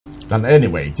但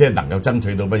anyway， 即係能夠爭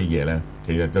取到乜嘢咧？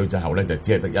其實到最後咧就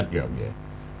只係得一樣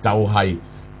嘢，就係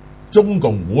中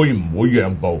共會唔會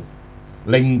讓步，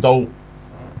令到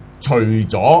除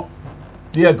咗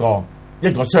呢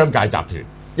一個商界集團、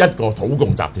一個土共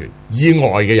集團以外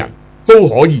嘅人都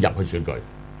可以入去選舉。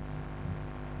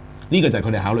呢個就係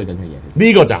佢哋考慮緊嘅嘢。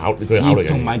呢個就係佢考慮緊。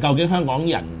同埋究竟香港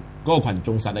人嗰個群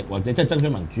眾實力，或者即係爭取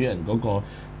民主人嗰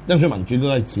個爭取民主嗰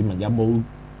個市民有冇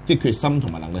即係決心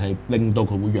同埋能力係令到佢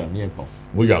會讓呢一步？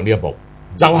會讓呢一步，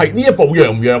就係呢一步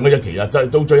讓唔讓嘅啫。其實就係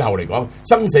到最後嚟講，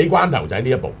生死關頭就係呢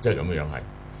一步，即係咁樣樣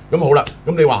係。咁好啦，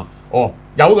咁你話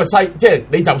有一個即係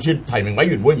你就算提名委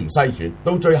員會唔篩選，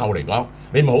到最後嚟講，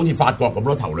你咪好似法國咁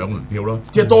咯，投2輪票咯，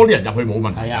即係多啲人入去冇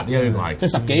問題啊！呢個係即係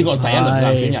10幾個第一輪候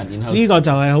選人，然後呢個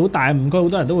就係好大誤區，好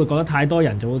多人都會覺得太多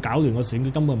人就會搞亂個選舉，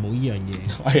根本冇呢樣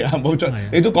嘢。係啊，冇錯，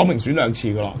你都講明選2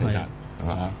次噶咯，其實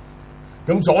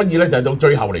咁所以咧就到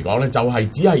最後嚟講咧，就係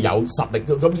只係有實力。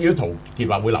咁如果陶傑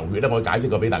話會流血咧，我解釋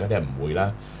過俾大家聽，唔會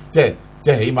啦。即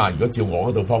係起碼如果照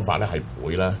我嗰套方法咧，係唔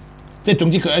會啦。即係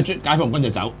總之佢一解放軍就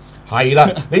走。係啦，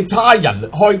你差人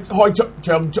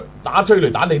開打催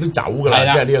淚彈，你都走噶啦。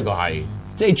即係呢一個係，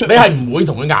即係你係唔會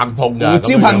同佢硬碰㗎。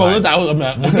招噴霧都走咁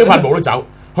樣，招噴霧都走。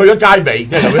去咗街尾，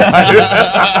即係咁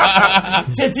樣。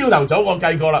即係朝頭早我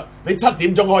計過啦，你7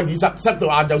點鐘開始塞到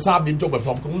晏晝3點鐘咪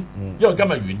放工，因為今日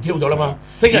完 Q 咗啦嘛，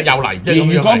聽日又嚟，即係咁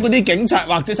樣。如果嗰啲警察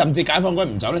或者甚至解放軍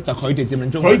唔走咧，就佢哋佔領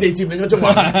中環。佢哋佔領咗中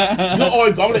環。如果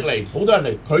愛港力嚟，好多人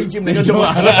嚟，佢佔領咗中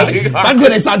環。等佢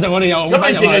哋散就我哋又咁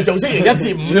咪淨係做星期1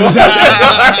至5啫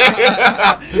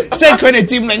嘛。即係佢哋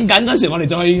佔領緊嗰時，我哋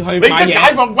就去買嘢。你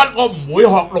解放軍，我唔會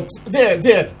學即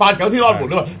係8、9天安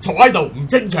門啊嘛，坐喺度唔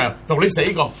精場，同你死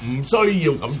過。唔需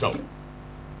要咁做，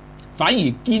反而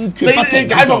堅決不停。你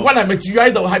解放軍係咪住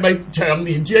喺度？係咪長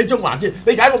年住喺中環先？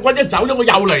你解放軍一走咗，我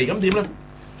又嚟，咁點咧？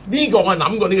呢個我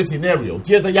諗過呢個 scenario，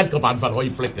 只係得一個辦法可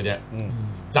以 break 嘅啫，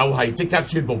就係即刻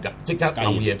宣佈，即刻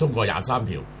漏夜通過23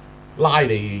條，拉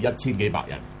你1000幾百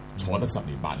人，坐得10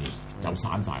年8年，就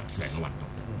散晒成個運動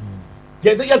嘅。其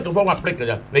實得一個方法 break 嘅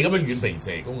啫，你咁樣軟皮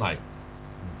蛇公係。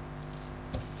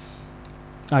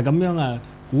但係咁樣啊！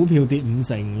股票跌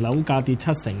50%，樓價跌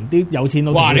70%，啲有錢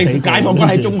佬哇！你解放軍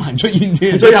喺中環出現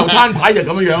啫，最後攤牌就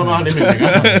咁樣樣啊嘛，你明唔明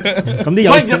啊？咁啲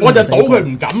所以我就賭佢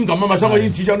唔敢咁啊嘛，所以我已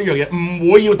經主張呢樣嘢，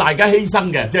唔會要大家犧牲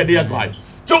嘅，即係呢一個係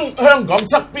香港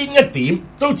塞邊一點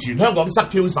都全香港塞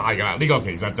Q 晒㗎啦，呢個其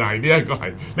實就係呢一個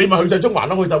係，你咪去就中環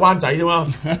咯，去就灣仔啫嘛，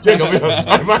即係咁樣，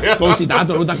係咪啊？告士打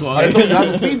道都得喎，係打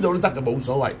到邊度都得嘅，冇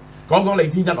所謂。講講李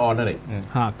天一案啦，你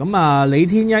咁啊，李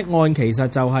天一案其實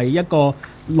就係一個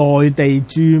內地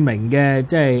著名嘅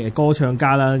即係歌唱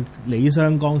家啦，李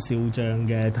雙江少將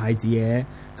嘅太子爺。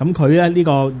咁佢咧呢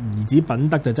個兒子品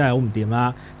德就真係好唔掂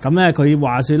啦。咁咧佢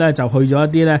話說咧就去咗一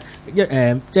啲咧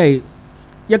即係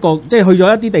一個即係去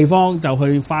咗一啲地方就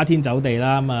去花天酒地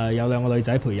啦。咁啊有2個女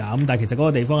仔陪飲，但係其實嗰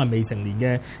個地方係未成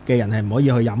年嘅人係唔可以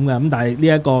去飲嘅。咁但係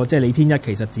呢一個即係李天一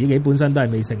其實自己本身都係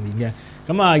未成年嘅。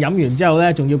咁啊飲完之後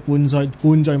咧，仲要灌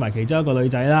醉埋其中一個女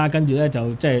仔啦，跟住咧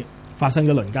就即係發生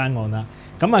咗輪奸案啦。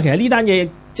咁啊，其實呢單嘢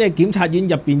即係檢察院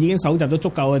入邊已經搜集咗足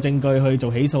夠嘅證據去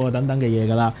做起訴啊等等嘅嘢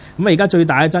㗎啦。咁啊，而家最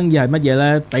大嘅爭議係乜嘢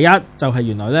咧？第一就係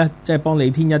原來咧，即係幫李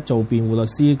天一做辯護律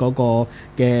師嗰個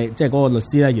嘅，即係嗰個律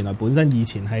師咧，原來本身以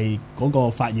前係嗰個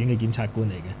法院嘅檢察官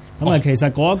嚟嘅。咁啊，其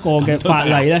實嗰一個嘅法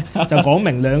例咧，就講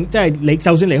明即係你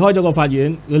就算離開咗個法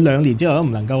院，佢2年之後都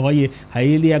唔能夠可以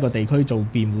喺呢一個地區做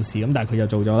辯護士。咁但係佢就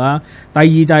做咗啦。第二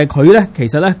就係佢咧，其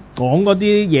實咧講嗰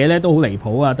啲嘢咧都好離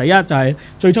譜啊。第一就係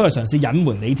最初係嘗試隱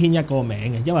瞞李天一嗰個名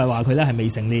嘅，因為話佢咧係未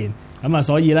成年，咁啊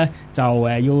所以咧就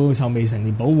要受未成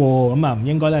年保護，咁啊唔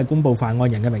應該咧公佈犯案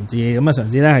人嘅名字，咁啊嘗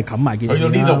試咧係冚埋件事。去到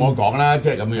呢度我講啦，即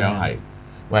係咁樣係，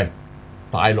喂。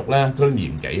大陸咧嗰啲年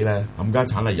紀咧，冚家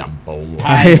產係人報喎，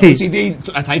好似啲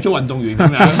體操運動員咁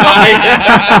樣，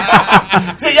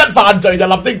即係一犯罪就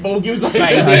立即報叫細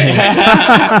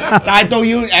啲，但係到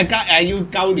要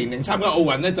夠年齡參加奧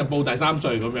運咧，就報第3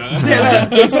歲咁樣。即係咧，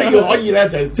你需要可以咧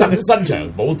就伸長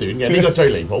補短嘅。呢個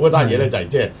最離譜嗰單嘢咧就係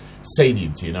即係4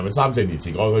年前係咪3、4年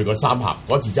前我去過三峽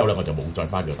嗰次之後咧，我就冇再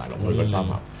翻過大陸去過三峽。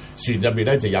船入邊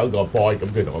咧就有一個 boy，咁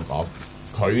佢同我講，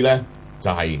佢咧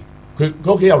就係。佢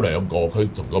屋企有2個，佢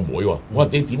同個妹喎。我話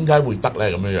你點解會得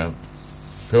咧咁樣樣？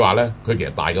佢話咧，佢其實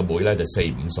大個妹咧就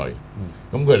4、5歲，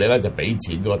咁佢哋咧就俾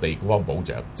錢嗰個地方保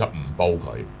障，就唔報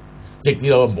佢，直至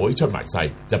到個妹出埋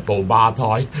世就報孖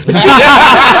胎。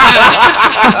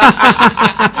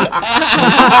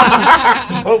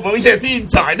冇嘢天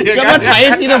才呢？咁一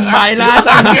睇知道唔係啦，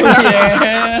真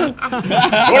係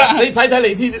好啦，你睇睇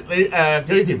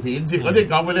佢呢條片先，我即係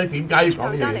講俾你點解要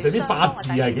講呢樣嘢，就啲法治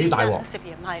係幾大鑊。涉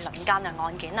嫌係輪姦嘅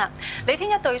案件啊！李天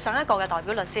一對上一個嘅代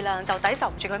表律師啦，就抵受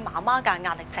唔住佢媽媽嘅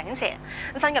壓力請辭。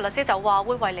新嘅律師就話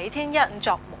會為李天一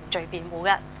作無罪辯護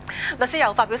嘅。律師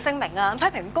又發表聲明啊，批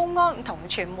評公安同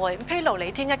傳媒披露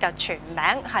李天一嘅全名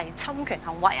係侵權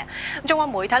行為啊！仲話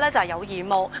媒體咧就係有義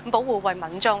務保護為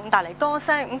民眾帶嚟歌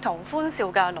聲同歡笑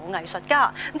嘅老藝術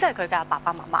家，即係佢嘅爸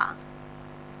爸媽媽。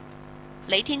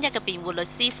李天一嘅辯護律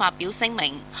師發表聲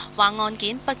明，話案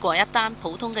件不過一單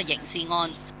普通嘅刑事案，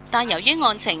但由於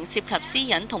案情涉及私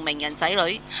隱同名人仔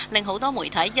女，令好多媒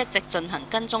體一直進行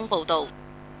跟蹤報導。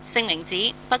聲明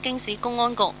指，北京市公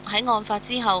安局喺案發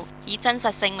之後，以真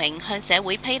實姓名向社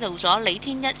會披露咗李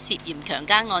天一涉嫌強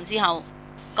姦案之後，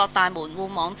各大門戶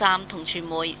網站同傳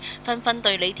媒紛紛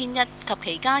對李天一及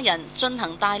其家人進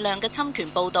行大量嘅侵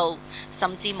權報導，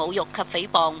甚至侮辱及誹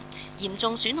謗，嚴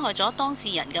重損害咗當事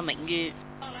人嘅名譽。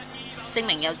聲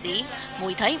明又指，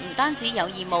媒體唔單止有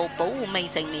義務保護未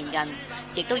成年人，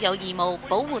亦都有義務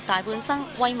保護大半生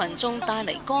為民眾帶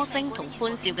嚟歌聲同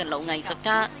歡笑嘅老藝術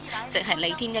家，即係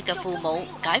李天一嘅父母、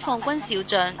解放軍少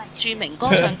將、著名歌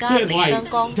唱家李章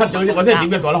剛。我即係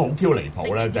點解覺得好 Q 離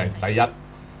譜咧？就係第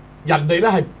一，人哋咧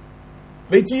係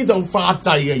你知道法制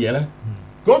嘅嘢咧，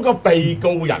嗰個被告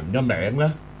人嘅名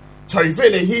咧，除非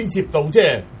你牽涉到即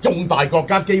係重大國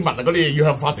家機密啊嗰啲嘢，要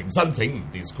向法庭申請唔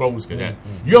disclose 嘅啫。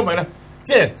如果唔係咧，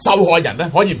即係受害人咧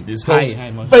可以唔 disclose，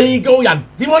 被告人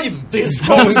點可以唔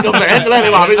disclose 個名嘅咧？你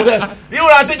話俾我聽，屌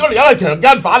啦！即係嗰條友係強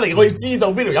姦犯嚟，我要知道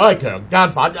邊條友係強姦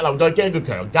犯，一路再驚佢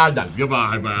強姦人噶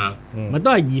嘛，係咪啊？咪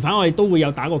都係疑犯，我哋都會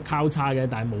有打個交叉嘅，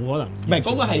但係冇可能。唔係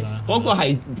嗰個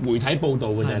係媒體報導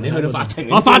嘅啫，你去到法庭，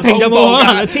法庭就冇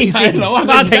可能，黐線佬啊！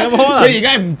法庭有冇可能？你而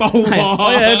家係唔報喎？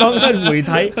我哋講緊媒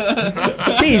體，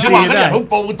黐線話啲人好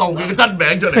報導佢嘅真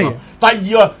名出嚟。第二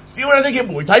喎。只要呢叫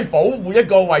媒體保護一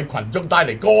個為群眾帶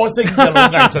嚟歌聲嘅老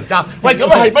藝術家，喂咁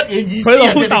係乜嘢意思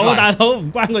啊？佢老豆大佬唔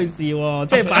關佢事喎，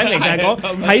即係擺明就係講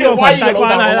喺個威嘅老豆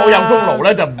老母有功勞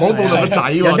咧，就唔好報導個仔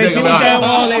喎。人哋少將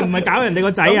喎，你唔係搞人哋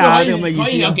個仔啊？咁嘅意思。可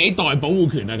以有幾代保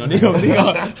護權啊？咁呢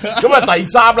個咁啊，第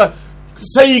三咧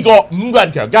，5個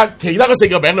人強姦，其他嗰4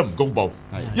個名都唔公佈，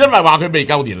因為話佢未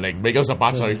夠年齡，未夠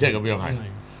18歲，即係咁樣係。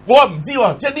我唔知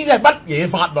喎，即係呢啲係乜嘢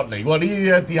法律嚟喎？呢一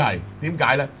啲係點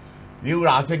解咧？要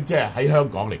嗱清，即係喺香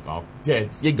港嚟講，即係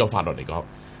英國法律嚟講，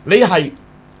你係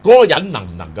嗰個人能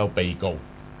唔能夠被告，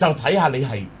就睇下你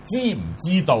係知唔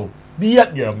知道呢一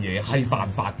樣嘢係犯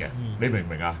法嘅，你明唔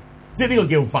明啊？即係呢個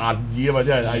叫犯意啊嘛，即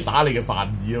係打你嘅犯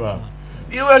意啊嘛。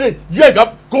要啊先，如果係咁，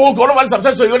個個都揾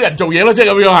17歲嗰啲人做嘢咯，即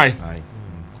係咁樣係。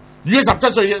如果17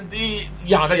歲以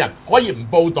下嘅人可以唔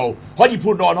報導，可以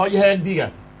判案可以輕啲嘅。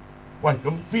喂，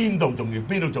咁邊度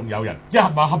仲有人？即係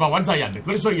係咪揾晒人？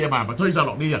嗰啲衰嘢係咪推晒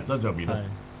落呢啲人身上邊咧？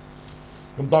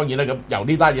咁當然咧，咁由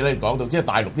呢單嘢咧講到，即係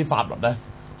大陸啲法律咧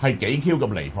係幾 Q 咁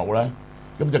離譜咧。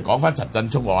咁就講翻陳振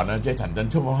聰案啦，即係陳振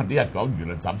聰案啲人講輿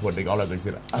論審判，你講兩句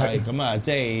先啦。係咁啊，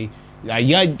即係嗱，而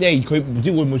家即係佢唔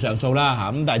知會唔會上訴啦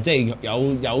嚇。咁但係即係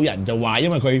有人就話，因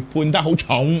為佢判得好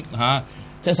重嚇。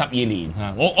即係12年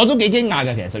嚇，我都幾驚訝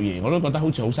嘅。其實12年我都覺得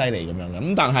好似好犀利咁樣嘅。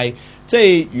咁但係即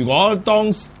係如果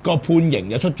當個判刑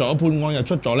又出咗，判案又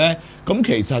出咗咧，咁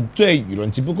其實即係輿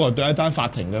論只不過係對一單法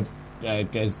庭嘅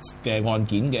案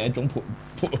件嘅一種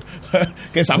判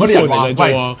嘅審判嚟嘅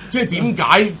啫。即係點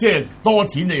解即係多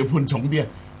錢就要判重啲啊？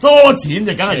多錢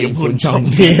就梗係要判重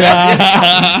啲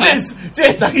啦。即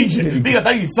係等於呢個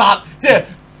等於殺，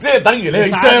即係等於你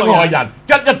去傷害人，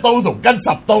跟1刀同跟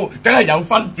10刀，梗係有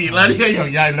分別啦！呢一樣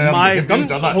嘢係兩樣嘅標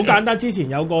準啦。好簡單，之前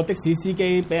有個的士司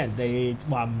機俾人哋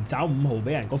話唔找5毫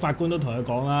俾人，個法官都同佢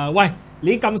講啦：喂，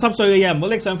你咁濕碎嘅嘢唔好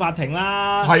拎上法庭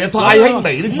啦。係啊，太輕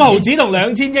微啲。5毫紙同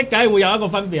2000億，梗係會有一個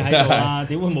分別喺度啦。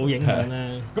點會冇影響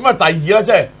咧？咁啊，第二咧，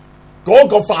即係嗰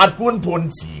個法官判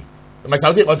詞，唔係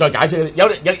首先我再解釋，有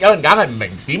人硬係唔明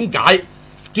點解，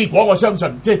結果我相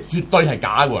信即係絕對係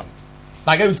假嘅。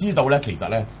大家要知道咧，其實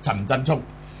咧，陳振聰，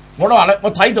我都話咧，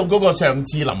我睇到嗰個上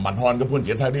次林文漢嘅判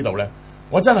詞，睇到呢度咧，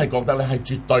我真係覺得咧係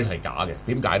絕對係假嘅。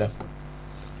點解咧？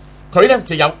佢咧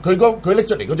就有佢拎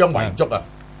出嚟嗰張遺囑啊，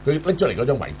佢拎出嚟嗰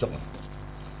張遺囑啊，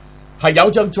係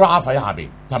有張 draft 喺下邊，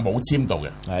係冇簽到嘅。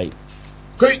係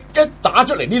佢一打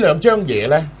出嚟呢兩張嘢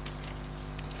咧，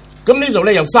咁呢度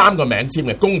咧有3個名簽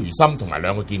嘅，龔如心同埋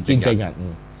2個見證人。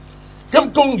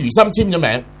咁龔如心簽咗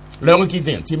名，2個見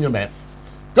證人簽咗名。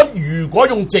咁如果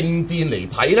用正殿嚟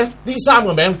睇咧，呢3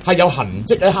個名係有痕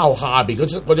跡喺下邊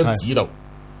嗰張紙度，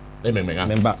你明唔明啊？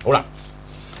明白。好啦，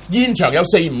現場有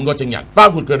4、5個證人，包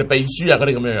括佢哋秘書啊嗰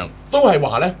啲咁樣，都係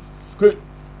話咧，佢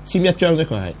簽一張啫，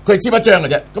佢係簽一張嘅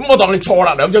啫。咁我當你錯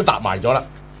啦，兩張搭埋咗啦，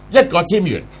一個簽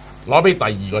完攞俾第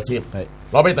二個簽，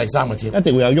攞俾第三個簽，一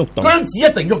定會有喐動。嗰張紙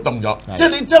一定喐動咗，即係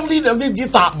你將呢兩張紙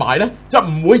搭埋咧，就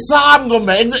唔會三個名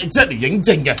exactly影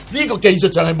正嘅。呢個技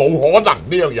術上係冇可能，呢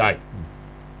樣嘢係。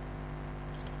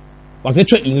或者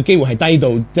出現嘅機會係低到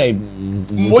即係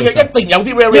唔會嘅，一定有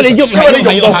啲 variation， 因為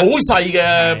你用到好細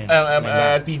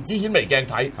嘅電子顯微鏡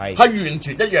睇，係完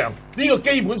全一樣。呢個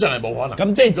基本上係冇可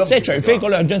能。咁即係除非嗰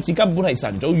兩張紙根本係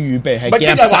晨早預備係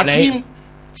夾實你，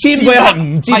即係話簽佢係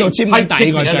唔知道簽喺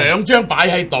底嗰張，兩張擺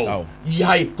喺度，而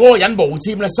係嗰個人冇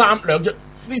簽咧，兩張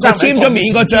呢三簽咗面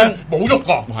嗰張冇喐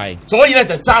過，係，所以咧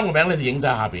就三個名咧就影晒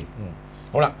下邊。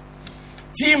好啦，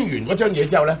簽完嗰張嘢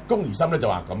之後咧，龔如心咧就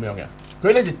話咁樣嘅。佢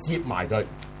咧就接埋佢，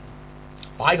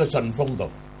擺個信封度，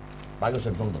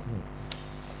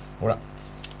好啦，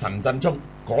陳振聰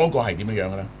嗰個係點樣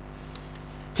嘅咧？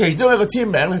其中一個簽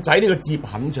名咧就喺呢個接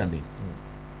痕上邊。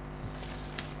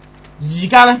而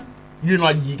家咧，原來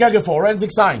而家嘅 forensic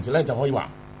science 咧就可以話，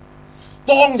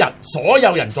當日所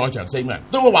有人在場4個人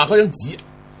都會話嗰張紙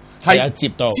係接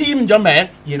到簽咗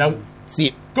名，然後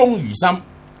接龔如心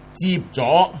接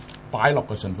咗擺落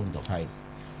個信封度。係，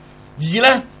而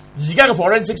咧。而家嘅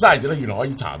forensic science 咧，原來可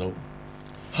以查到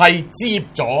係接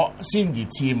咗先至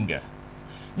簽嘅，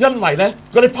因為咧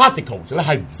嗰啲 particles 咧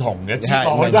係唔同嘅，接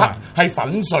落去係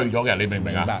粉碎咗嘅，你明唔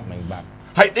明啊？明白。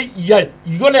係你而係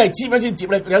如果你係簽咗先接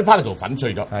咧，有啲 particle 粉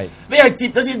碎咗。係你係接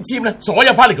咗先簽咧，所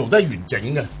有 particle 都係完整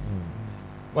嘅。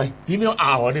喂，點樣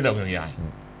拗啊？呢兩樣嘢係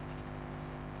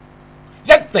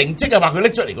一定即係話佢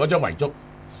拎出嚟嗰張遺囑，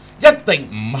一定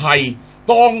唔係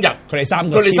當日佢哋三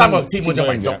個簽嗰張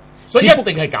遺囑。所以一定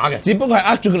係假嘅，只不過係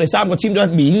呃住佢哋三個簽咗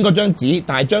面嗰張紙，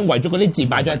但係將遺囑嗰啲字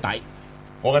擺咗喺底。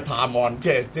我嘅探案即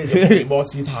係福爾摩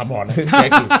斯探案咧，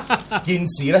件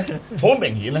事咧好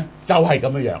明顯咧，就係咁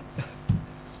樣樣。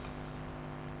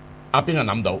阿邊個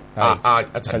諗到？阿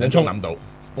陳振聰諗到，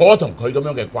我同佢咁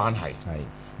樣嘅關係。係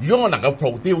如果我能夠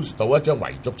produce 到一張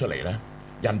遺囑出嚟咧，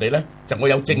人哋咧就我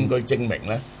有證據證明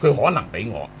咧，佢可能俾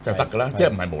我就得㗎啦，即係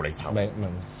唔係無厘頭。明。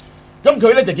咁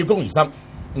佢咧就叫龔如心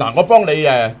嗱，我幫你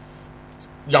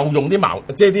又用啲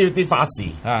即係啲法事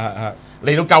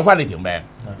嚟到救翻你條命，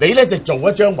你咧就做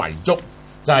一張遺囑，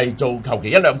就係做求其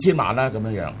1-2千萬啦咁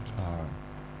樣樣。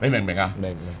你明唔明啊？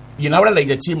明。然後咧你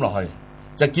就簽落去，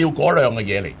就叫嗰兩個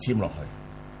嘢嚟簽落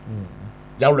去。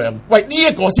有喂呢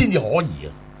一個先至可以啊，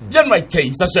因為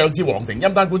其實上次黃庭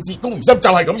欽單官司，龔如心就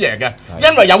係咁贏嘅，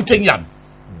因為有證人，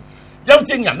有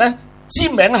證人咧簽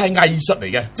名咧係藝術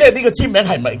嚟嘅，即係呢個簽名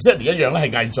係唔係 exactly 一樣咧係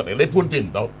藝術嚟，你判斷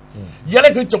唔到。而家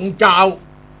咧佢仲教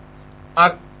阿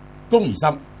龔如心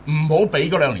唔好俾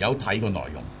嗰兩條友睇個內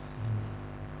容，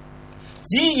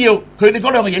只要佢哋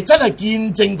嗰兩個嘢真係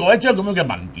見證過一張咁樣嘅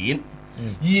文件，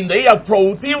而你又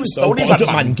produce 到呢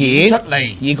份文件出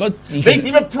嚟，你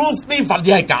點樣 prove 呢份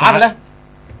嘢係假嘅咧？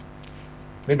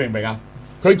你明唔明啊？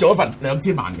佢做一份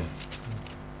2000萬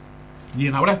嘅，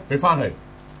然後咧佢翻去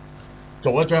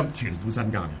做一張全副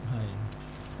身家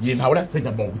嘅，然後咧佢就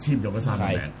冇簽咗嗰3個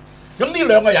名。咁呢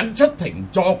兩個人出庭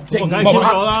作證，我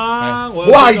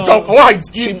係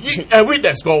見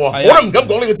witness 過，我都唔敢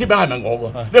講呢個簽名係咪我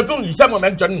喎？你話龔如心個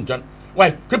名準唔準？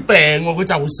喂，佢病喎，佢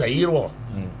就死咯。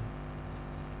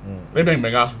你明唔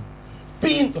明啊？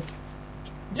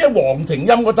即係黃庭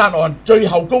欽嗰單案，最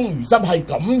後龔如心係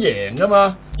咁贏噶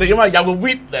嘛？就因為有個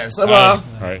witness 啊嘛。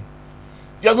係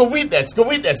有個 witness，個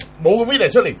witness 冇個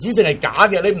witness 出嚟，指證係假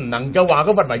嘅，你唔能夠話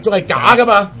嗰份遺囑係假噶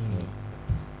嘛？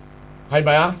係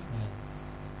咪啊？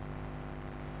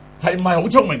係唔係好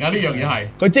聰明啊？呢樣嘢係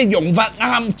佢即係用翻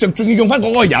啱，仲要用翻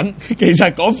嗰個人。其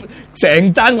實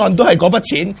成單案都係嗰筆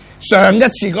錢。上一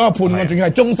次嗰個判案，仲要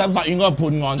係終審法院嗰個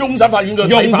判案。終審法院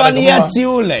用翻呢一招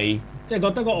嚟，即係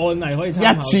覺得個案例可以參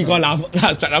考一次過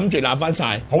就諗住拿翻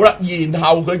晒。好啦，然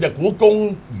後佢就估龔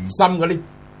如心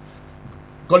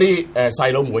嗰啲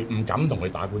細佬妹唔敢同佢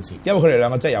打官司，因為佢哋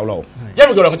兩個真係有路，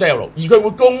而佢會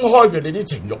公開佢哋啲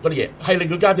情慾嗰啲嘢，係令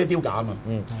佢家姐丟架啊嘛。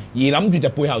而諗住就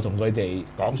背後同佢哋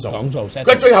講數。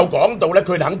佢最後講到咧，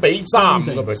佢肯俾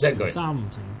35%佢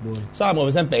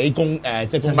，3%俾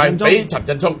即係唔係俾陳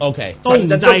振聰。OK， 陳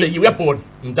振聰就要一半，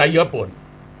唔制要一半。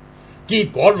結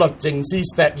果律政司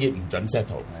step in 唔準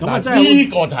settle，咁啊真係呢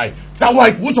個就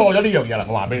係估錯咗呢樣嘢啦！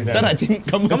我話俾你聽，真係點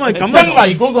咁？因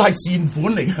為嗰個係善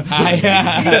款嚟嘅，係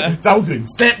啊，就權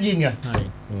step in 嘅，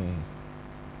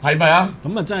係咪啊？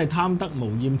咁啊真係貪得無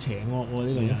厭邪惡喎！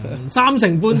呢個人3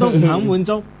成半都唔肯滿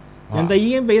足，人哋已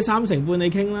經俾3成半你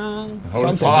傾啦。好啦，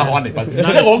安嚟即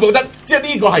係我覺得，即係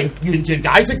呢個係完全解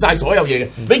釋晒所有嘢嘅。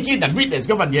你見人 witness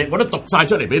嗰份嘢，我都讀晒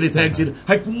出嚟俾你聽先，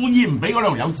係故意唔俾嗰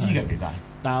兩條友知嘅，其實。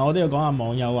但係我都要講下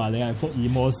網友話你係福爾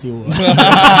摩蕭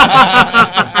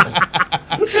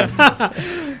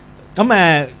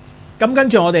咁跟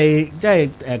住我哋即係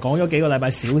講咗幾個禮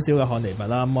拜少少嘅漢尼拔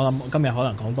啦，我諗今日可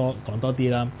能講多啲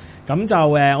啦。咁就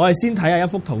我哋先睇下一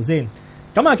幅圖先。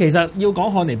咁啊，其實要講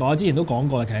漢尼拔，我之前都講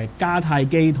過，其實迦太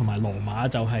基同埋羅馬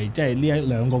就係即係呢一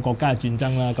兩個國家嘅戰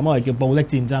爭啦。咁我哋叫暴力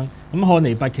戰爭。咁漢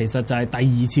尼拔其實就係第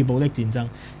二次暴力戰爭。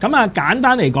咁啊，簡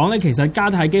單嚟講咧，其實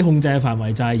迦太基控制嘅範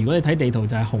圍就係、如果你睇地圖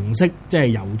就係紅色，即係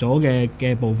油咗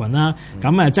嘅部分啦。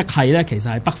咁啊，即係咧，其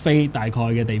實係北非大概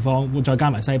嘅地方，再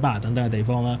加埋西班牙等等嘅地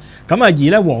方啦。咁啊，而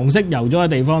咧黃色油咗嘅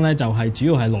地方咧，就係主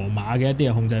要係羅馬嘅一啲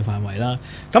嘅控制範圍啦。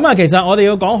咁啊，其實我哋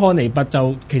要講漢尼拔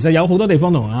就其實有好多地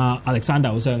方同亞歷山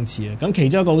大好相似啊。咁其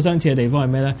中一個好相似嘅地方係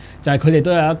咩咧？就係佢哋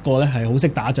都有一個咧係好識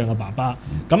打仗嘅爸爸。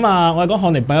咁啊，我哋講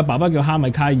漢尼拔嘅爸爸叫哈米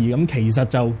卡爾。咁其實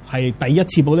就係第一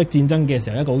次暴力戰爭嘅時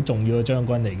候一個好重要嘅將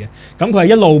軍嚟嘅。咁佢係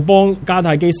一路幫迦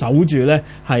太基守住咧，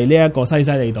係呢一個西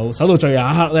西里島，守到最後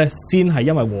一刻咧，先係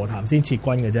因為和談先撤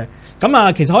軍嘅啫。咁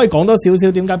啊，其實可以講多少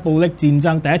少點解暴力戰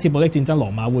爭第一次暴力戰爭羅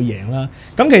馬會贏啦？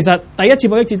咁其實第一次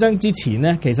暴力戰爭之前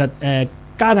呢，其實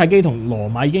迦太基同羅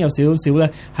馬已經有少少咧，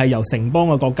係由城邦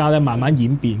嘅國家咧慢慢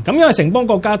演變。咁因為城邦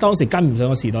國家當時跟唔上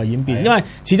個時代演變，因為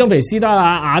始終譬如斯德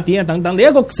啊、雅典啊等等，你一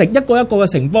個嘅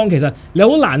城邦，其實你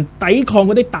好難抵抗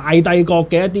嗰啲大帝國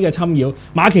嘅一啲嘅侵擾。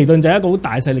馬其頓就係一個好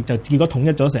大勢力，就結果統一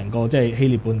咗成個即係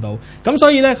希臘半島。咁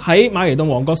所以咧喺馬其頓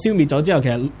王國消滅咗之後，其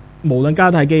實無論迦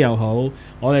太基又好，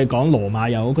我哋講羅馬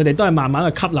又好，佢哋都係慢慢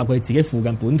去吸納佢自己附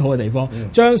近本土嘅地方，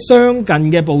將相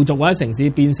近嘅部族或者城市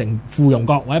變成附庸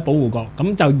國或者保護國，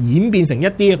咁就演變成一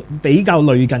啲比較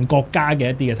類近國家嘅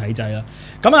一啲嘅體制啦。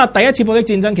咁啊，第一次暴力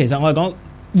戰爭其實我哋講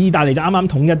意大利就啱啱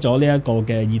統一咗呢一個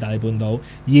嘅意大利半島，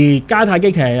而迦太基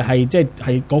其實係即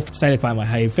係個勢力範圍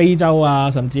係非洲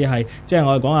啊，甚至係即係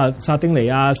我哋講啊薩丁尼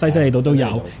亞、西西里島都有。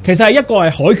其實係一個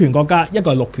係海權國家，一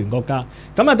個係陸權國家。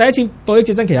咁啊，第一次暴力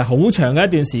戰爭其實好長嘅一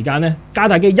段時間呢，迦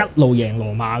太基一路贏羅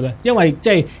馬嘅，因為即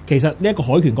係其實呢一個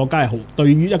海權國家係好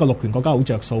對於一個陸權國家好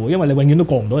着數嘅，因為你永遠都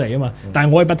過唔到嚟啊嘛。但係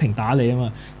我可以不停打你啊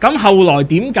嘛。咁後來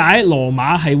點解羅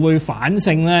馬係會反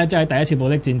勝呢？即係第一次暴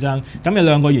力戰爭，咁有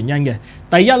兩個原因嘅。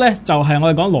第一咧就係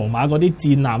我哋講羅馬嗰啲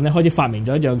戰艦咧開始發明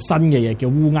咗一樣新嘅嘢叫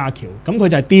烏鴉橋，咁佢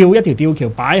就係吊一條吊橋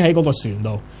擺喺嗰個船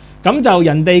度，咁就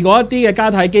人哋嗰一啲嘅迦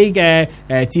太基嘅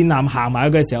戰艦行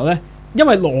埋去嘅時候咧，因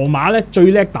為羅馬咧最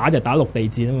叻打就打陸地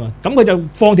戰啊嘛，咁佢就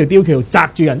放條吊橋擲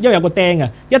住人，因為有個釘啊，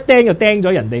一釘就釘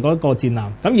咗人哋嗰個戰艦，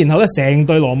咁然後咧成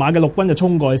隊羅馬嘅陸軍就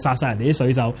衝過去殺晒人哋啲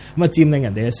水手，咁啊佔領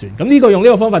人哋嘅船，咁呢個用呢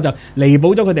個方法就彌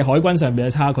補咗佢哋海軍上邊嘅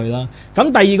差距啦。咁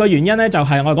第二個原因咧就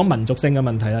係我哋講民族性嘅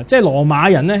問題啦，即係羅馬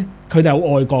人咧佢哋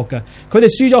好愛國嘅，佢哋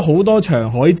輸咗好多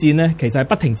場海戰咧，其實係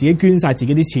不停自己捐晒自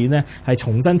己啲錢咧，係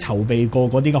重新籌備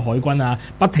過嗰啲嘅海軍啊，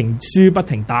不停輸不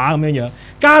停打咁樣樣。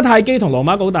迦太基同羅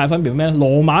馬好大分別咩？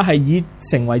羅馬係以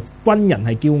成為軍人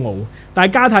係驕傲，但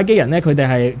係迦太基人咧，佢哋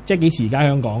係即係幾時而家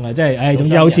香港嘅，即係總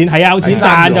之有錢係有錢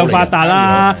賺就發達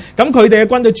啦。咁佢哋嘅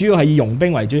軍隊主要係以傭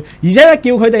兵為主，而且咧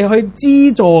叫佢哋去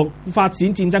資助發展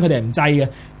戰爭，佢哋係唔制嘅。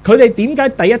佢哋點解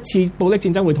第一次暴力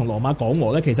戰爭會同羅馬講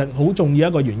和咧？其實好重要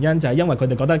一個原因就係因為佢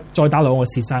哋覺得再打落我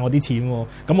蝕晒我啲錢喎，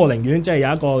咁我寧願即係有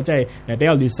一個即係比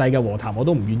較劣勢嘅和談，我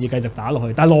都唔願意繼續打落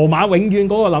去。但係羅馬永遠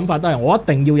嗰個諗法都係我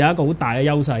一定要有一個好大嘅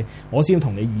優勢，我先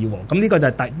同你議和。咁呢個就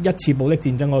係第一次暴力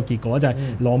戰爭嗰個結果，就係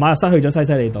羅馬失去咗西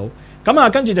西里島。咁啊，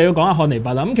跟住就要講下漢尼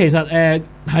拔啦。咁其實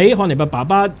喺漢尼拔爸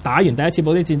爸打完第一次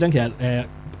暴力戰爭，其實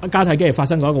迦太基係發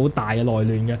生過一個好大嘅內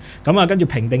亂嘅。咁啊，跟住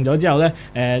平定咗之後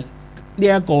咧，呢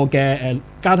一個嘅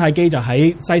迦太基就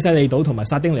喺西西里島同埋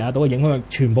薩丁尼亞島嘅影響力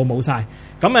全部冇晒。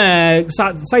咁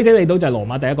西西里島就係羅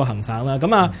馬第一個行省啦。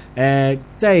咁啊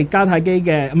即係迦太基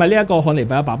嘅唔係呢一個漢尼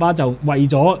拔嘅爸爸就為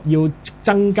咗要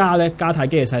增加咧迦太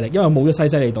基嘅勢力，因為冇咗西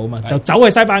西里島嘛，就走去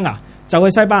西班牙。就去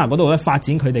西班牙嗰度咧發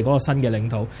展佢哋嗰個新嘅領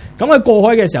土。咁佢過海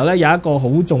嘅時候咧，有一個好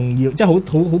重要，即係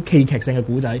好戲劇性嘅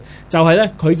古仔，就係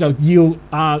咧佢就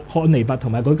要漢尼拔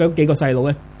同埋佢嗰幾個細佬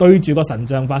咧對住個神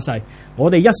像發誓，我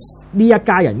哋呢一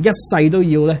家人一世都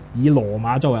要咧以羅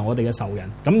馬作為我哋嘅仇人。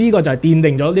咁呢個就係奠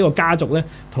定咗呢個家族咧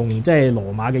同即係羅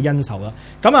馬嘅恩仇啦。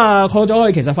咁過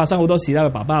咗去其實發生好多事啦，佢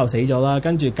爸爸又死咗啦，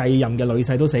跟住繼任嘅女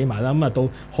婿都死埋啦。咁到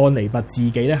漢尼拔自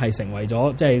己咧係成為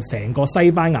咗即係成個西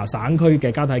班牙省區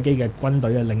嘅迦太基嘅軍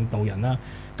隊嘅領導人啦。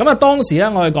咁啊當時咧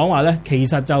我哋講話咧，其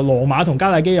實就羅馬同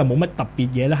迦太基又冇乜特別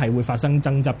嘢咧係會發生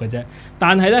爭執嘅啫。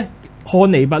但係咧漢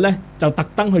尼拔咧就特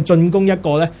登去進攻一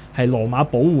個咧係羅馬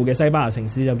保護嘅西班牙城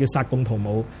市，就叫薩貢圖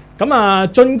姆。咁啊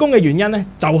進攻嘅原因咧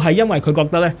就係因為佢覺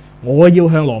得咧我要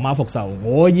向羅馬復仇，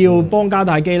我要幫迦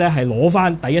太基咧係攞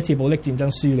翻第一次暴力戰爭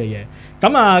輸嘅嘢。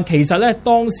咁啊其實咧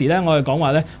當時咧我哋講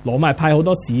話咧羅馬係派好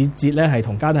多使節咧係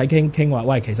同迦太基傾話，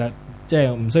喂其實即係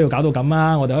唔需要搞到咁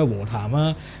啊，我哋可以和談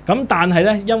啊。咁但係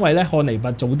咧，因為咧漢尼拔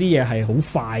做啲嘢係好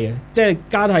快嘅，即係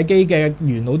迦太基嘅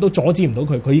元老都阻止唔到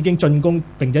佢，佢已經進攻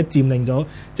並且佔領咗，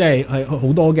即係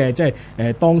好多嘅即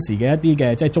係當時嘅一啲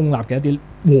嘅即係中立嘅一啲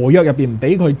和約入邊唔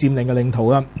俾佢佔領嘅領土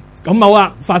啦。咁好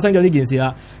啦，發生咗呢件事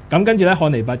啦。咁跟住咧，漢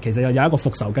尼拔其實又有一個復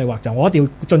仇計劃，就我一定要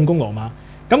進攻羅馬。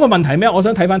咁個問題係咩？我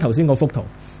想睇翻頭先嗰幅圖。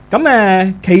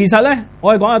咁其實咧，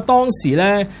我哋講下當時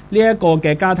咧呢一個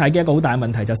嘅迦太基一個好大嘅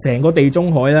問題，就成個地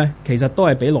中海咧，其實都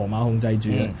係俾羅馬控制住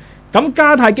嘅。咁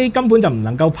迦太基根本就唔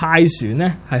能夠派船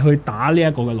咧，係去打呢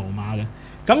一個嘅羅馬嘅。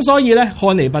咁所以咧，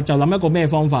漢尼拔就諗一個咩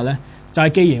方法咧？就係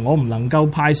既然我唔能夠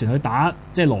派船去打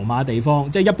即係羅馬地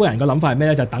方，即係一般人嘅諗法係咩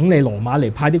咧？就等你羅馬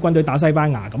嚟派啲軍隊打西班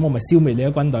牙，咁我咪消滅你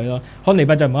啲軍隊咯。漢尼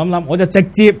拔就唔咁諗，我就直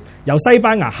接由西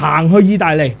班牙行去意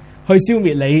大利，去消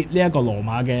滅你呢一個羅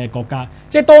馬嘅國家。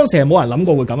即係當時係冇人諗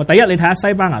過會咁啊！第一，你睇下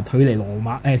西班牙距離羅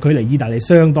馬距離意大利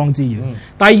相當之遠。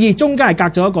第二，中間係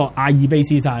隔咗一個阿爾卑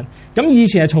斯山。咁以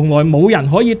前係從來冇人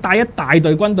可以帶一大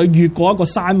隊軍隊越過一個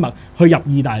山脈去入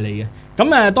意大利嘅。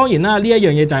咁當然啦，呢一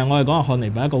樣嘢就係我哋講漢尼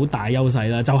拔一個好大優勢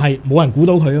啦，就係冇人估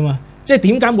到佢啊嘛。即係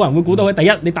點解冇人會估到佢？第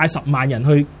一，你帶10萬人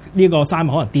去呢個山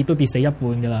脈，可能跌都跌死一半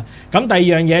㗎啦。咁第二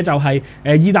樣嘢就係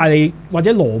意大利或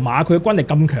者羅馬佢嘅軍力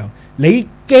咁強，你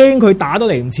驚佢打都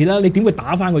嚟唔切啦，你點會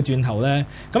打翻佢轉頭咧？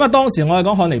咁當時我哋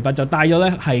講漢尼拔就帶咗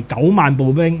咧係9萬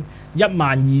步兵、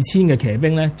12000嘅騎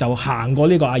兵咧，就行過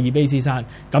呢個阿爾卑斯山，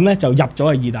咁咧就入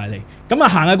咗去意大利。咁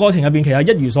行嘅過程入邊，其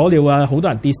實一如所料啊，好多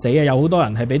人跌死啊，有好多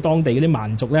人係俾當地嗰啲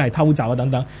蠻族咧係偷襲啊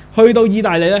等等。去到意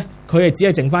大利咧，佢係只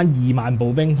係剩翻2萬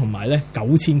步兵同埋咧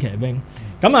9000騎兵。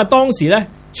咁當時咧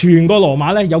全個羅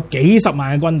馬咧有幾十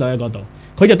萬嘅軍隊喺嗰度，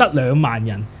佢就得2萬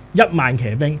人、1萬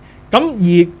騎兵。咁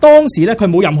而當時咧，佢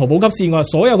冇任何補給線喎，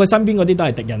所有佢身邊嗰啲都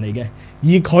係敵人嚟嘅。而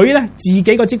佢咧自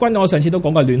己個支軍隊，我上次都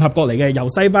講過，聯合國嚟嘅，由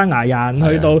西班牙人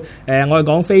去到我哋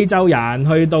講非洲人，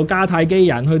去到迦太基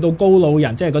人，去到高盧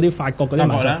人，即係嗰啲法國嗰啲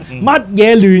民族，乜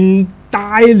嘢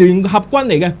大聯合軍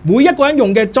嚟嘅，每一個人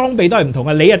用嘅裝備都係唔同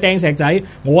嘅。你掟石仔，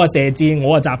我射箭，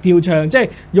我擲標槍，即係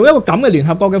用一個咁嘅聯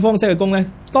合國嘅方式去攻咧。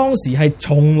當時係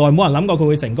從來冇人諗過佢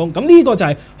會成功。咁呢個就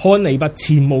係漢尼拔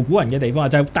前無古人嘅地方，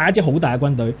就係帶一支好大嘅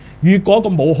軍隊越過一個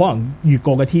冇可能越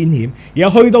過嘅天險，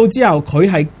然後去到之後佢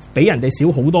係比人哋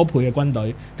少好多倍嘅軍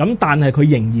隊，咁但係佢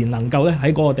仍然能夠咧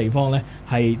喺嗰個地方咧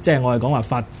係即係我哋講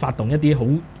話發動一啲好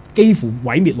幾乎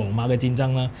毀滅羅馬嘅戰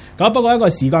爭啦。咁不過一個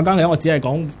時間關係，我只係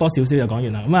講多少少就講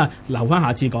完啦。咁留翻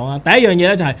下次講啦。第一樣嘢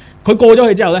咧就係佢過咗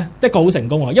去之後咧，的確好成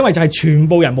功啊！因為就係全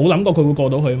部人冇諗過佢會過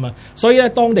到去啊嘛。所以咧，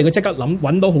當地佢即刻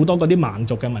揾到好多嗰啲蠻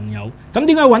族嘅盟友。咁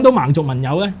點解揾到蠻族盟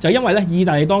友咧？就因為咧，意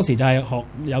大利當時就係學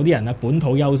有啲人啊本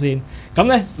土優先。咁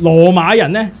咧，羅馬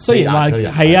人咧雖然話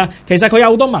係啊，其實佢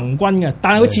有好多盟軍嘅，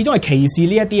但係佢始終係歧視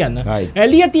呢一啲人啊。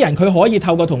呢一啲人佢可以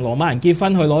透過同羅馬人結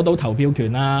婚去攞到投票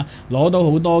權啊，攞到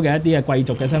好多嘅一啲嘅貴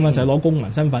族嘅身份，就係攞公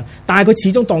民身份。但係佢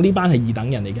始終當呢班係二等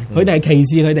人嚟嘅，佢哋係歧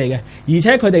視佢哋嘅，而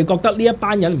且佢哋覺得呢一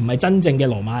班人唔係真正嘅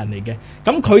羅馬人嚟嘅。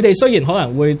咁佢哋雖然可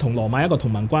能會同羅馬一個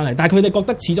同盟關係，但係佢哋覺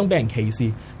得始終俾人歧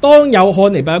視。當有漢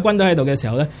尼拔嘅軍隊喺度嘅時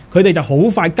候咧，佢哋就好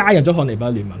快加入咗漢尼拔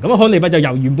嘅聯盟。咁漢尼拔就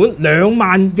由原本2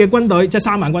萬嘅軍隊，即係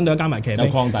3萬軍隊加埋騎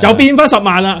兵，就變翻10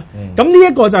萬啦。咁呢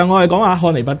一個就係我哋講下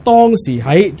漢尼拔當時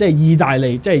喺即係意大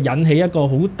利即係引起一個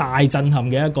好大震撼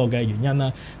嘅一個嘅原因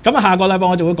啦。咁下個禮拜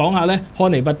我就會講下咧漢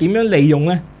尼拔點樣利用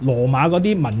咧羅馬嗰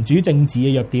啲民主政治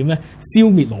嘅弱點咧，消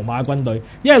滅羅馬軍隊。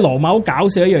因為羅馬好搞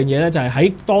笑一樣嘢咧，就係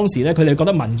喺當時咧，佢哋覺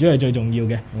得民主係最重要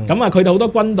嘅。咁佢哋好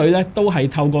多軍隊咧都係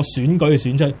透過選舉去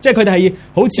選出，即係佢哋係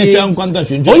好似將軍都係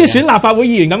選出，好似選立法會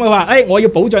議員咁嘅話，我要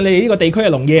保障你哋呢個地區嘅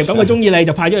農業，咁佢中意你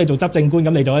就派咗你做執政官，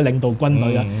咁你就可以領導軍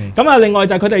隊啦。咁另外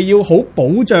就係佢哋要好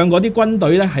保障嗰啲軍隊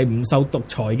咧係唔受獨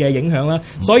裁嘅影響啦。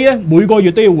所以咧每個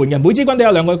月都要換人，每支軍隊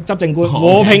有2個執政官。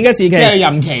和平嘅時期即係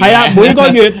任期係啊，每個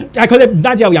月佢哋唔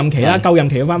單止有任期啦，夠任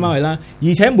期要翻返去啦，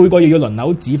而且每個月要輪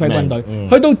流指揮軍隊。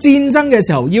去到戰爭嘅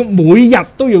時候，要每日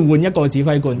都要換一個指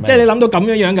揮官。即係你諗到咁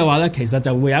樣嘅話咧，其實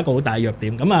就會有一個好大弱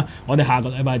點。咁我哋下個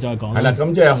禮拜再講。係啦，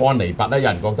咁即係漢尼拔咧，有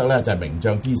人覺得咧就係名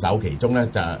將之首，其中咧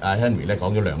就阿 Henry 咧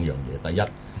講咗2樣嘢。第一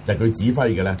就係佢指揮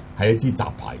嘅咧係一支雜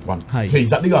牌軍，其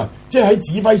實呢個即係喺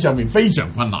指揮上面非常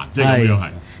困難，即係咁樣係。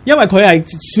因為佢係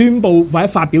宣佈或者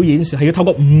發表演說，係要透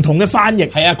過唔同嘅翻譯，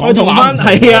去同翻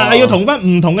係要同翻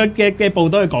唔同嘅部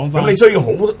隊去講翻。咁你需要好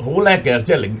叻嘅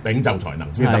即係領袖才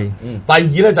能先得。第二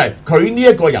咧就係佢呢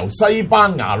一個由西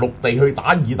班牙陸地去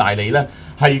打意大利咧，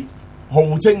係號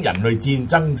稱人類戰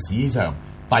爭史上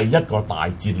第一個大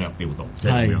戰略調動，即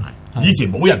係咁樣係。以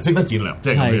前冇人識得戰略，即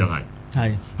係咁樣係。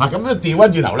係咁樣調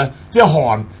翻轉頭咧，即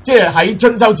係喺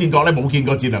春秋戰國咧冇見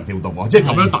過戰略調動喎，即係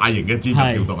咁樣大型嘅戰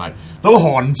略調動係。到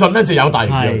韓信咧就有大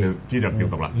型戰略調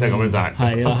動啦，即係咁樣就係。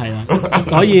係啦，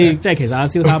所以即係其實阿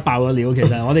蕭生爆咗料，其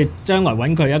實我哋將來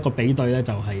揾佢一個比對咧，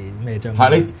就係咩將？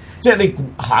係你即係你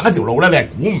行一條路咧，你係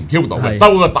估唔 Q 到嘅，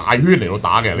兜個大圈嚟到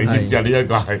打嘅，你知唔知啊？呢一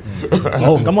個係好，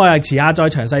咁我哋遲下再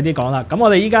詳細啲講啦。咁我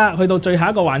哋依家去到最後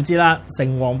一個環節啦，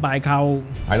成王敗寇。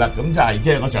係啦，咁就係即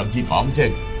係我上次講即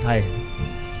係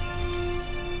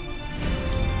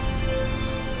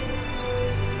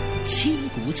千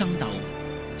古爭鬥，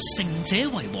成者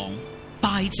為王，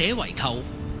敗者為寇。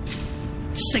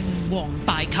成王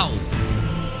敗寇，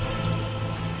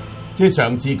即係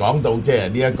上次講到即係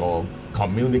呢一個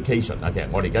communication 啦。其實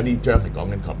我哋而家呢章係講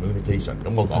緊 communication。咁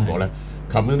我講過咧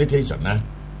，communication 咧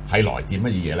係來自乜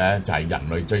嘢嘢咧？就係人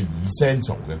類最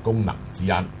essential 嘅功能之一，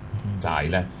就係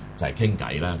咧就係傾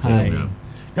偈啦，即係咁樣。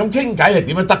咁傾偈係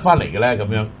點樣得翻嚟嘅咧？咁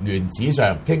樣原始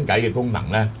上傾偈嘅功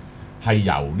能咧係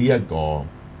由呢一個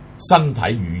身體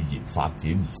語言發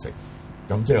展而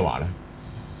成。咁即係話咧，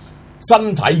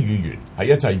身體語言係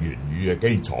一切言語嘅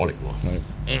基礎嚟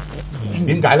喎。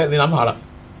點解咧？你諗下啦，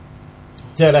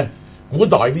即係咧古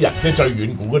代啲人，即係最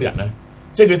遠古嗰啲人咧，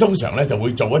即係佢通常咧就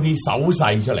會做一啲手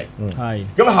勢出嚟。係。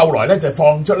咁後來咧就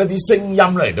放出一啲聲音咧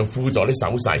嚟到輔助啲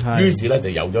手勢，於是咧就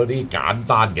有咗啲簡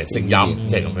單嘅聲音，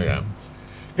即係咁樣樣。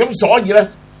咁所以咧，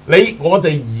我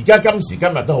哋而家今時今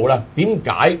日都好啦。點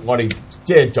解我哋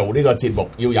即係做呢個節目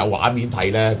要有畫面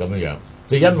睇咧？咁樣樣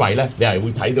就因為咧，你係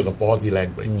會睇到個 body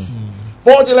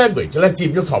language。body language 咧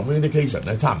佔咗 communication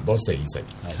咧差唔多40%。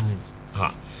係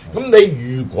嚇。咁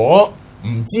你如果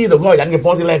唔知道嗰個人嘅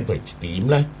body language 點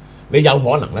咧，你有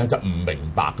可能咧就唔明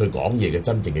白佢講嘢嘅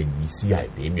真正嘅意思係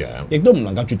點樣，亦都唔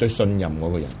能夠絕對信任嗰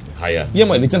個人。係啊，因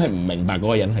為你真係唔明白嗰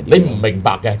個人係點。你唔明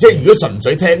白嘅，即係如果純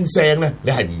粹聽聲咧，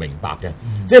你係唔明白嘅。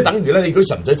即係等於咧，你如果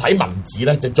純粹睇文字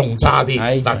咧，就仲差啲。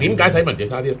嗱，點解睇文字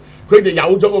差啲咧？佢就有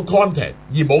咗個 content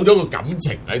而冇咗個感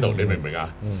情喺度，你明唔明啊？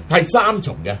係三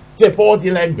重嘅，即係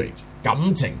body language、感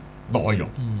情、內容，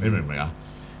你明唔明啊？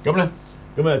咁咧，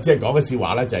咁啊，即係講嘅笑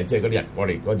話咧，就係即係嗰啲人，我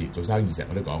哋嗰時做生意成日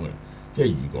都講嘅。即係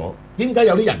如果點解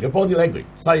有啲人嘅 body language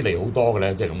犀利好多嘅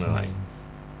咧？即係咁樣係，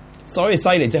所以犀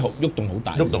利即係喐動好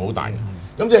大，喐動好大嘅。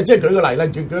咁即係舉個例咧，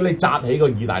如果你紮起個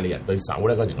意大利人對手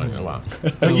咧，嗰時我哋都話，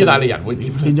個意大利人會點？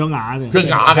變咗啞嘅，佢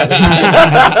啞嘅。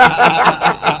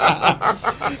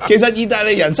其實意大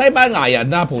利人、西班牙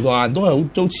人啊、葡萄牙人都係好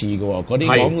都似嘅喎，嗰啲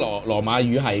講羅馬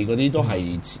語係嗰啲都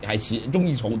係似中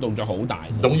意動作好大，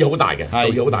動意好大嘅，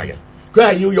動意好大嘅。佢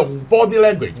係要用 body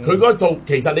language，佢嗰套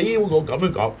其實你要我咁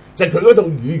樣講，就係佢嗰套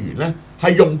語言咧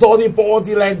係用多啲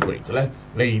body language 咧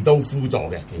嚟到輔助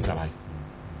嘅，其實係。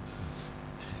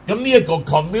咁呢一個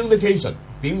communication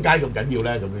點解咁緊要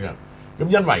咧？咁樣，咁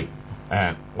因為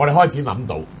我哋開始諗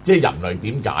到，即係人類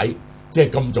點解即係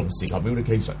咁重視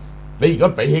communication？你如果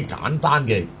比起簡單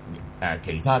嘅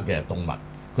其他嘅動物，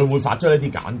佢會發出一啲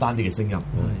簡單啲嘅聲音，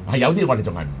係有啲我哋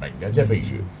仲係唔明嘅，即係譬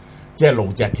如。即係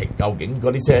路隻鯨，究竟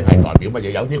嗰啲聲係代表乜嘢？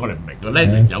有啲我哋唔明個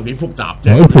language 有幾複雜，即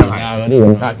係嗰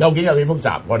啲究竟有幾複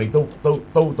雜？我哋都，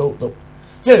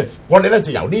即係我哋咧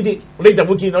就由呢啲，你就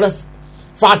會見到咧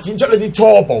發展出呢啲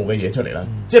初步嘅嘢出嚟啦。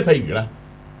即係譬如咧，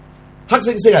黑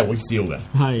猩猩係會笑嘅，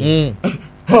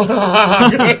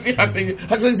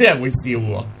黑猩猩係會笑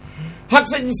喎，黑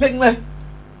猩猩咧，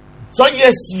所以咧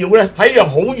笑咧係一樣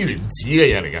好原始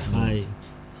嘅嘢嚟嘅。係。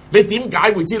你點解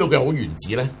會知道佢好原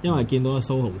始咧？因為見到阿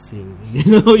蘇豪笑，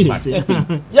見到好原始。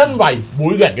因為每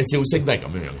個人嘅笑聲都係咁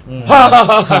樣嘅。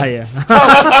係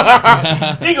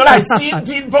啊，呢個咧係先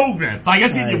天 program， 大家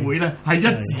先至會咧係一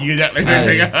致嘅啫。你明唔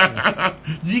明啊？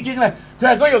已經咧，佢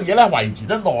係嗰樣嘢咧遺傳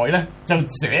得耐咧，就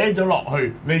寫咗落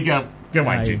去你嘅遺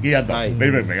傳基因度。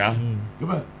你明唔明啊？咁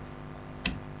啊，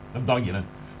咁當然啦。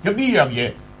咁呢樣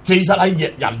嘢其實係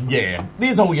人贏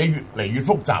呢套嘢越嚟越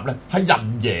複雜咧，係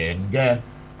人贏嘅。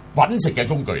揾食嘅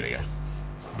工具嚟嘅，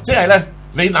即係咧，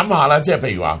你諗下啦，即係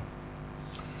譬如話，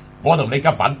我同你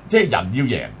夾粉，即係人要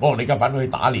贏，我同你夾粉去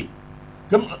打獵，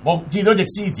咁我見到隻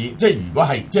獅子，即係如果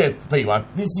係即係譬如話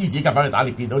啲獅子夾粉去打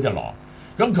獵，見到隻狼，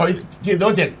咁佢見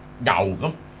到隻牛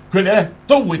咁，佢哋咧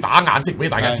都會打眼色俾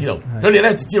大家知道，佢哋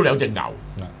咧就知道有隻牛，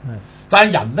但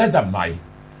係人咧就唔係，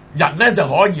人咧就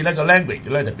可以咧個 language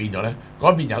咧就變咗咧，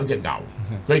嗰邊有隻牛，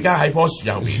佢而家喺棵樹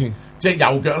後邊。隻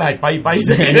右腳咧係跛跛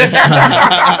地，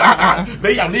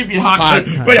你由呢邊嚇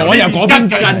佢，我由嗰邊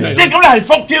跟，即係咁你係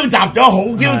複 Q 集咗好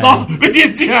Q 多，你知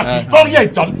唔知啊？當然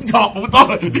係準確好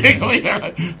多，即係咁樣。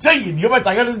雖然如果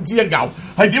大家都知隻牛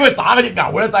係點去打嗰隻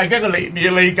牛咧，大家個理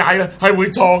解咧係會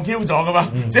錯 Q 咗噶嘛，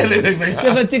即係你明唔明？即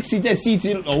係所以即使即係獅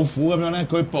子老虎咁樣咧，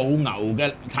佢捕牛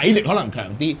嘅體力可能強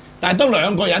啲，但係當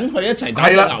兩個人去一齊打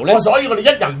隻牛咧，所以我哋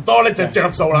一人多咧就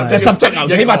着數啦，即係10隻牛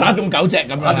起碼打中9隻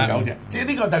咁樣，打中9隻，即係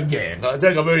呢個就贏啦，即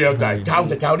係咁樣樣就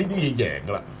係靠呢啲嘢贏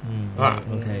噶啦。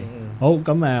OK，好，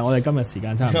咁我哋今日時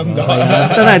間差唔多，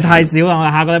真係太少啦，我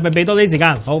哋下個禮拜俾多啲時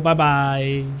間，好，拜拜。